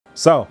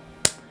So,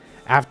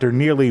 after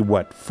nearly,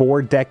 what,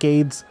 4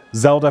 decades,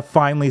 Zelda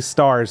finally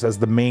stars as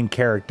the main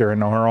character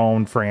in her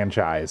own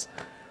franchise.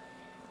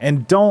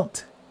 And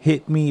don't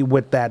hit me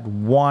with that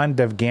Wand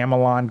of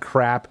Gamelon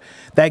crap.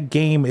 That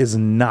game is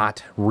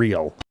not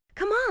real.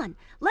 Come on,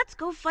 let's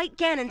go fight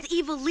Ganon's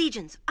evil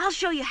legions. I'll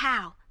show you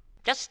how.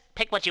 Just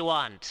pick what you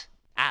want.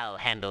 I'll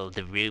handle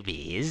the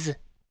rubies.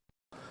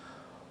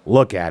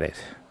 Look at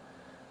it.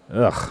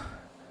 Ugh.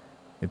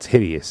 It's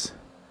hideous.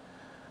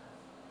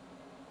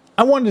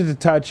 I wanted to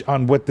touch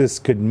on what this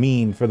could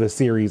mean for the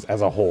series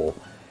as a whole.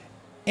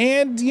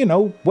 And, you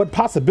know, what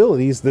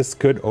possibilities this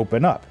could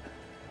open up.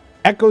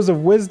 Echoes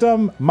of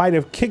Wisdom might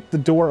have kicked the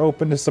door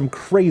open to some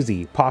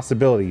crazy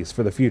possibilities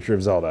for the future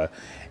of Zelda.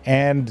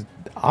 And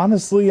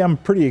honestly, I'm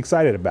pretty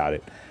excited about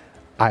it.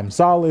 I'm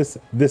Solace,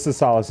 this is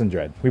Solace and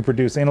Dread. We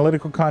produce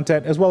analytical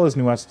content as well as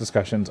nuanced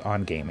discussions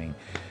on gaming.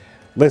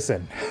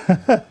 Listen,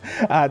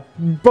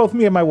 both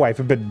me and my wife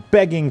have been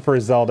begging for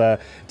Zelda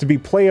to be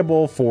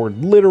playable for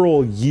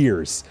literal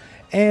years.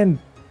 And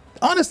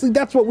honestly,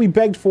 that's what we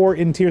begged for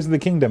in Tears of the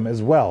Kingdom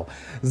as well.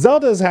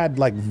 Zelda's had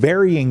like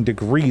varying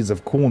degrees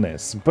of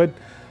coolness, but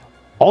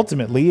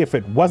ultimately, if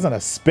it wasn't a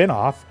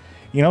spin-off,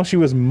 you know, she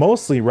was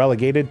mostly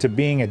relegated to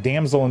being a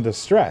damsel in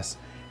distress.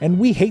 And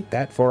we hate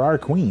that for our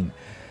queen.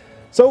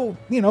 So,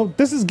 you know,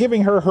 this is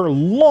giving her her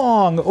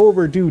long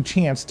overdue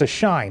chance to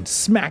shine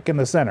smack in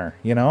the center,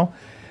 you know?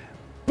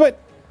 But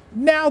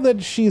now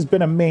that she's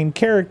been a main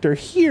character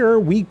here,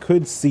 we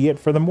could see it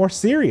for the more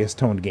serious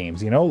toned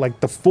games, you know, like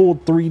the full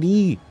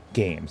 3D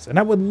games. And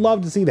I would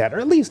love to see that,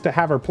 or at least to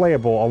have her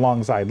playable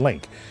alongside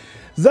Link.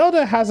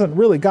 Zelda hasn't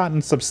really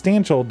gotten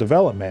substantial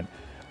development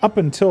up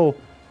until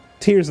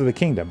Tears of the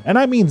Kingdom. And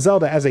I mean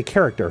Zelda as a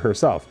character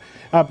herself.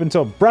 Up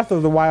until Breath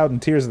of the Wild and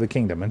Tears of the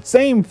Kingdom. And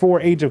same for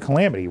Age of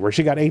Calamity, where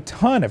she got a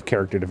ton of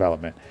character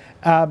development.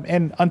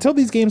 And until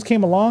these games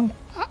came along,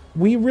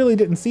 we really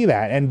didn't see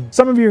that. And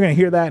some of you are going to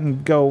hear that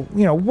and go,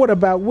 you know, what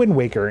about Wind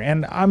Waker?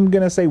 And I'm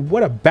going to say,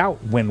 what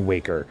about Wind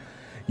Waker?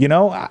 You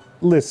know,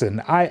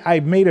 listen, I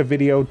made a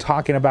video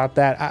talking about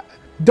that.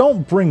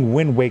 Don't bring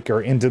Wind Waker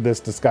into this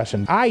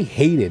discussion. I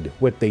hated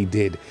what they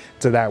did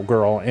to that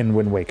girl in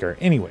Wind Waker.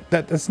 Anyway,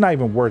 that's not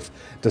even worth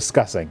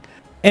discussing.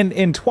 And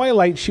in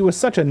Twilight, she was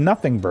such a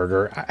nothing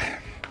burger.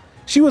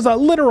 She was a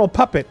literal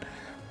puppet.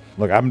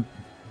 Look, I'm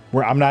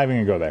not even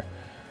gonna go there.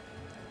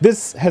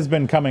 This has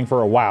been coming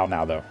for a while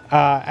now, though,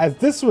 as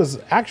this was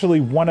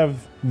actually one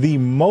of the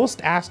most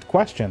asked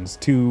questions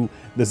to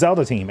the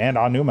Zelda team and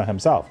Aonuma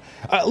himself,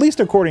 at least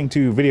according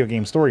to Video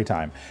Game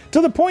Storytime, to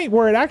the point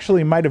where it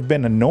actually might have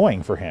been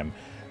annoying for him.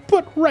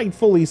 But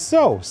rightfully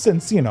so,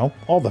 since, you know,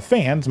 all the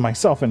fans,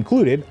 myself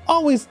included,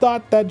 always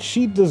thought that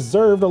she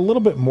deserved a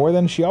little bit more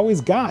than she always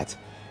got.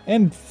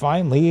 And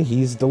finally,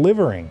 he's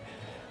delivering.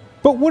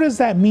 But what does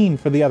that mean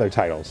for the other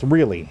titles,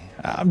 really?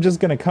 I'm just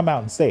gonna come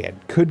out and say it.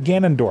 Could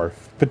Ganondorf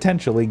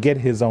potentially get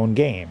his own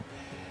game?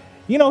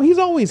 You know, he's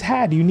always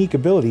had unique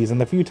abilities in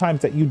the few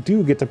times that you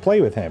do get to play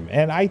with him.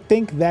 And I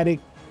think that it,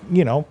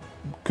 you know,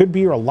 could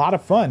be a lot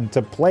of fun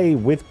to play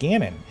with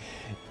Ganon.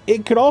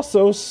 It could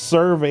also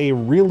serve a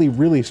really,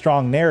 really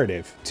strong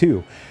narrative,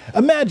 too.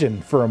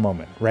 Imagine for a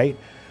moment, right,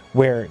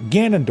 where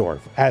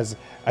Ganondorf, as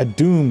a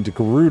doomed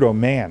Gerudo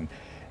man,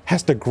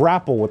 has to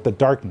grapple with the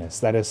darkness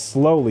that is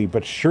slowly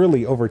but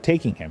surely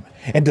overtaking him.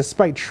 And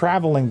despite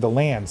traveling the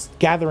lands,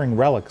 gathering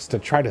relics to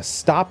try to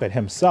stop it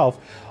himself,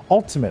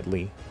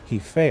 ultimately he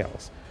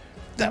fails.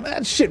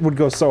 That shit would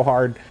go so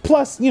hard.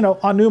 Plus, you know,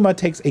 Aonuma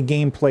takes a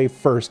gameplay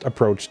first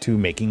approach to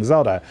making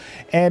Zelda,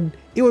 and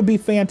it would be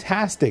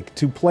fantastic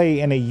to play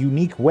in a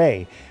unique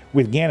way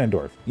with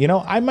Ganondorf. You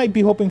know, I might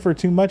be hoping for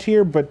too much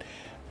here, but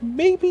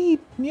maybe,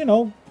 you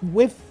know,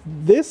 with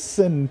this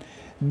and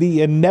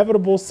the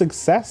inevitable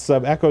success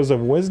of Echoes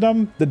of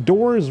Wisdom, the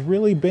door has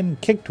really been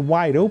kicked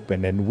wide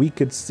open, and we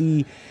could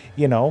see,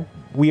 you know,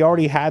 we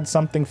already had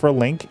something for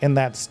Link in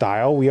that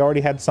style. We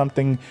already had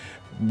something,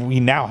 we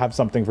now have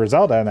something for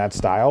Zelda in that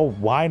style.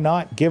 Why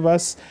not give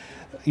us,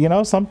 you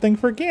know, something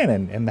for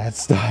Ganon in that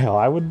style?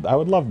 I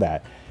would love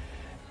that.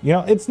 You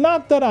know, it's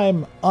not that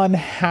I'm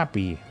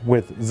unhappy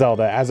with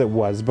Zelda as it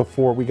was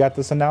before we got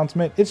this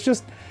announcement. It's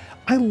just,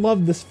 I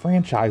love this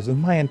franchise with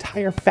my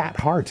entire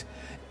fat heart.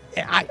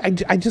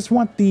 I just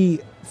want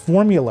the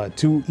formula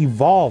to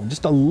evolve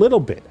just a little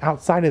bit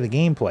outside of the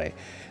gameplay.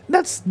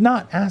 That's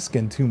not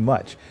asking too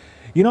much.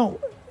 You know,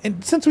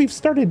 and since we've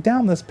started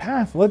down this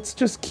path, let's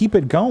just keep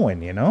it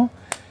going, you know?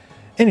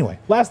 Anyway,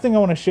 last thing I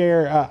want to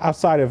share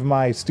outside of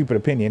my stupid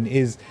opinion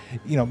is,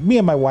 you know, me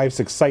and my wife's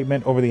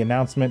excitement over the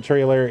announcement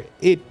trailer.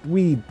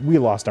 We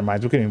lost our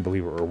minds. We couldn't even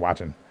believe what we were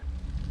watching.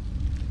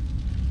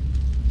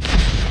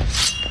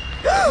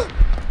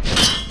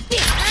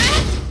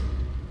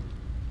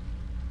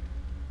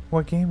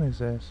 What game is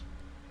this?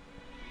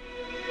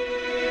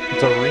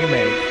 It's a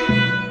remake.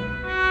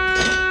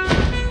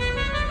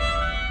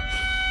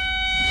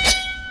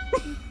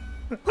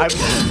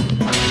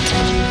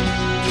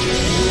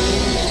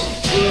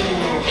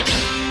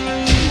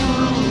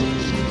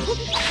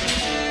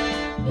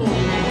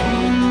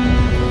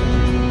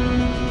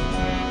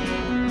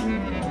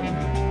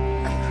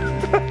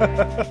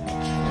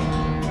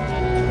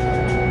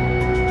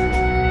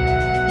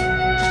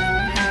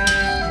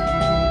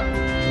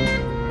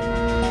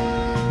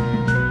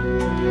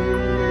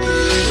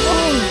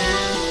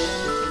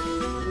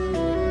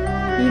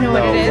 You know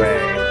what it is?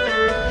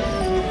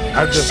 Way.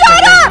 I'm just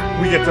Shut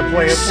up! We get to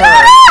play as Shut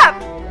her.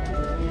 up!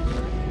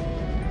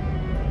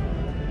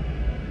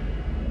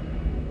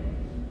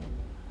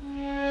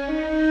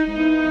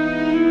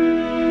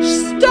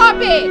 Stop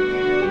it!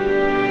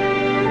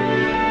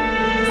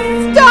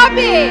 Stop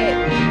it!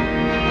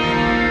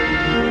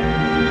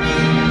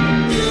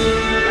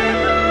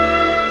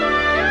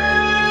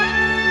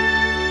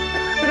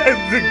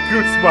 The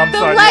goosebumps The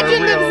on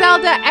Legend your of reel.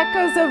 Zelda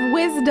Echoes of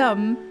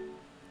Wisdom.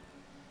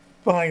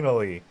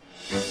 Finally.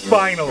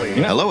 Finally.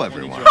 Hello,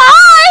 everyone.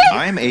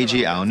 Hi! I'm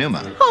Eiji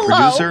Aonuma, Hello.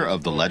 producer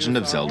of the Legend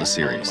of Zelda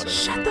series.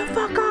 Shut the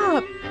fuck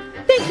up!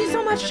 Thank you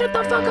so much, shut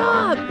the fuck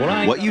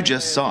up! What you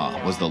just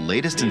saw was the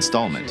latest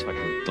installment,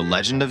 The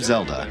Legend of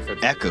Zelda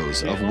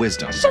Echoes of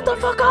Wisdom. Shut the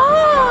fuck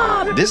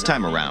up! This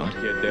time around,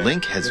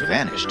 Link has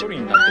vanished.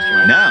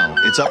 Now,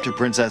 it's up to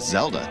Princess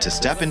Zelda to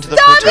step into the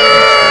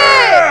protagonist.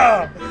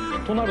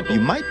 You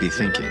might be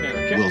thinking,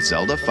 will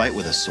Zelda fight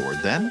with a sword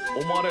then?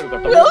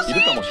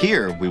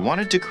 Here, we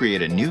wanted to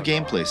create a new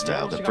gameplay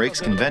style that breaks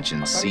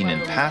conventions seen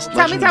in past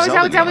Legend of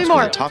Zelda tell me games more.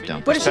 with a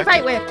top-down What does she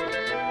fight perspective.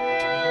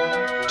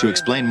 with? To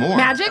explain more,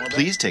 Magic?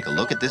 please take a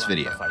look at this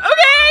video.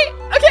 Okay.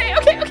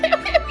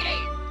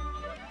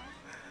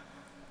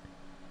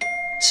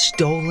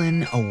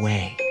 Stolen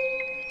away.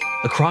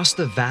 Across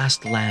the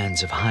vast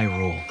lands of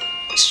Hyrule,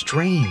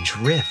 strange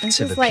rifts This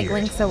have is like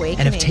appeared Link's and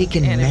have Awakening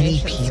taken many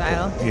animation people,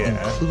 style.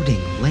 Yeah.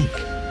 including Link.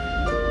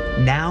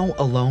 Now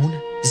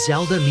alone,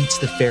 Zelda meets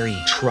the fairy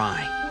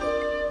Tri,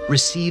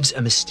 receives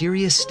a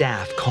mysterious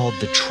staff called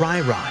the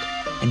Tri-Rod,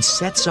 and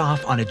sets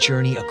off on a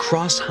journey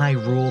across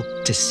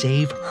Hyrule to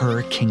save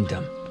her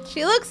kingdom.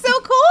 She looks so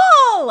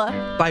cool!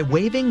 By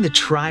waving the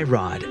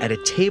Tri-Rod at a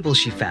table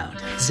she found,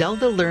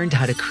 Zelda learned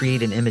how to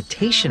create an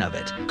imitation of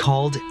it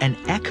called an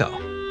echo.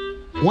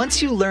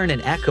 Once you learn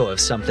an echo of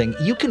something,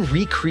 you can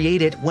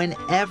recreate it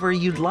whenever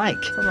you'd like.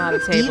 A lot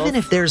of tables. Even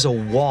if there's a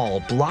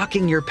wall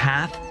blocking your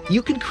path,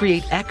 you can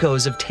create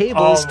echoes of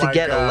tables Oh to my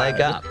get a God.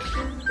 leg up.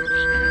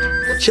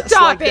 Just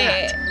Stop like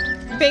that.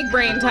 it! Big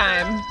brain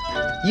time.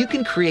 You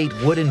can create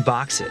wooden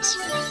boxes,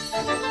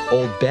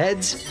 old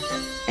beds,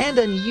 and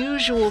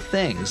unusual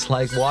things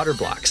like water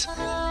blocks.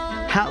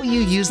 How you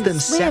use them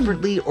swim.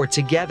 separately or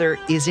together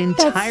is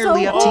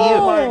entirely up to Oh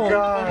you. my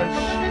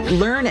gosh.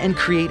 Learn and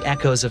create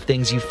echoes of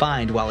things you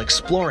find while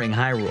exploring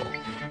Hyrule.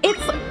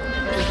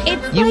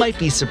 It's You like, might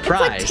be it's like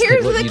surprised Tears at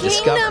of what the you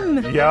discover.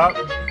 Kingdom. Yup.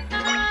 Or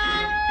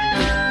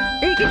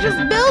you can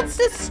just build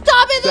to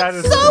stop it. That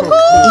That's is so so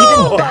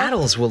cool. Even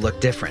battles will look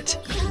different.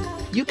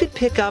 You could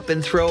pick up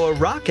and throw a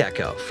rock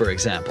echo, for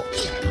example.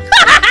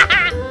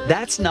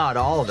 That's not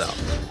all, though.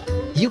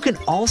 You can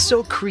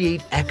also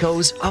create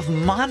echoes of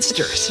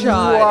monsters. Shut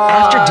up.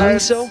 After doing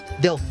so,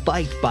 they'll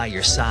fight by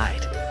your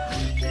side.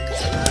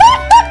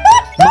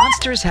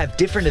 Monsters have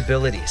different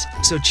abilities,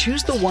 so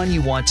choose the one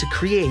you want to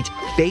create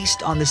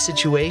based on the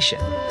situation.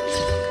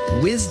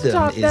 Wisdom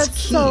Stop, is that's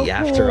key so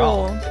after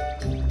all. cool.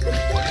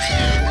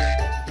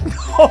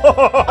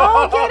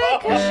 Oh, get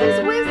it? Because she's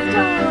wisdom.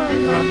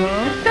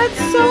 That's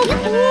so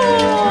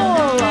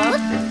cool.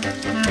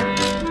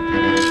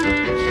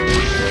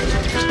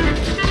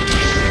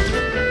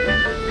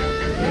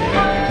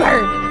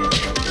 Burn.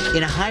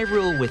 In a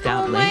Hyrule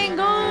without Oh Link,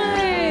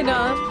 my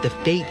god. the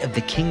fate of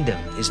the kingdom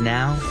is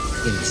now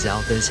in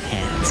Zelda's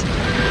hands.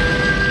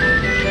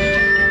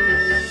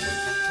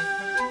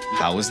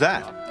 How was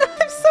that?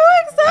 I'm so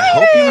excited. I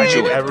hope you I need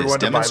enjoyed everyone this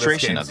to buy this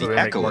demonstration game of so the they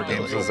make Echo more games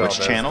ability, of which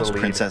Zelda. channels It's the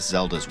lead. Princess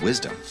Zelda's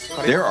wisdom.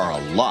 There are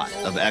a lot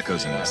of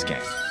echoes in this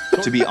game.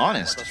 To be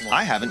honest,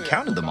 I haven't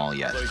counted them all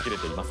yet.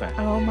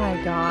 Oh my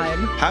god.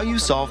 How you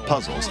solve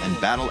puzzles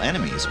and battle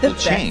enemies The will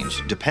best.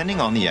 change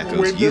depending on the echoes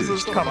When does this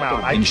used. come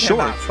out? I In short,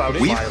 cannot stop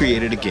we've smiling.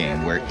 created a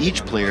game where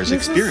each player's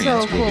This is experience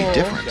so will be cool.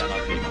 different.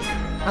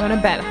 I'm gonna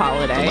bet The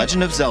Holiday.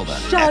 Legend of Zelda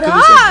Shut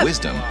Echoes up! of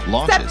Wisdom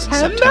launches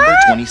September? September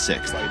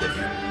 26th.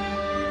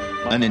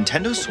 A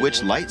Nintendo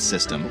Switch Lite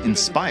system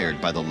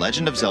inspired by the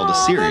Legend of Zelda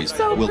Aw, series that's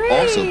so will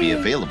also be pretty.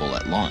 available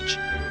at launch.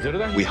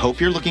 We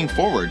hope you're looking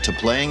forward to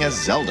playing as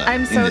Zelda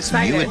I'm in so this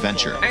excited. new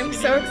adventure. I'm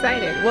so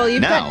excited. Well,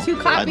 you've Now, got 2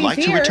 copies I'd like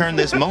here. to return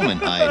this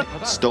moment I'd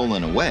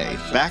stolen away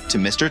back to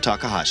Mr.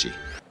 Takahashi.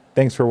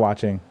 Thanks for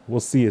watching. We'll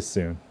see you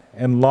soon.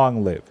 And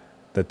long live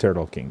the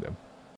Turtle Kingdom.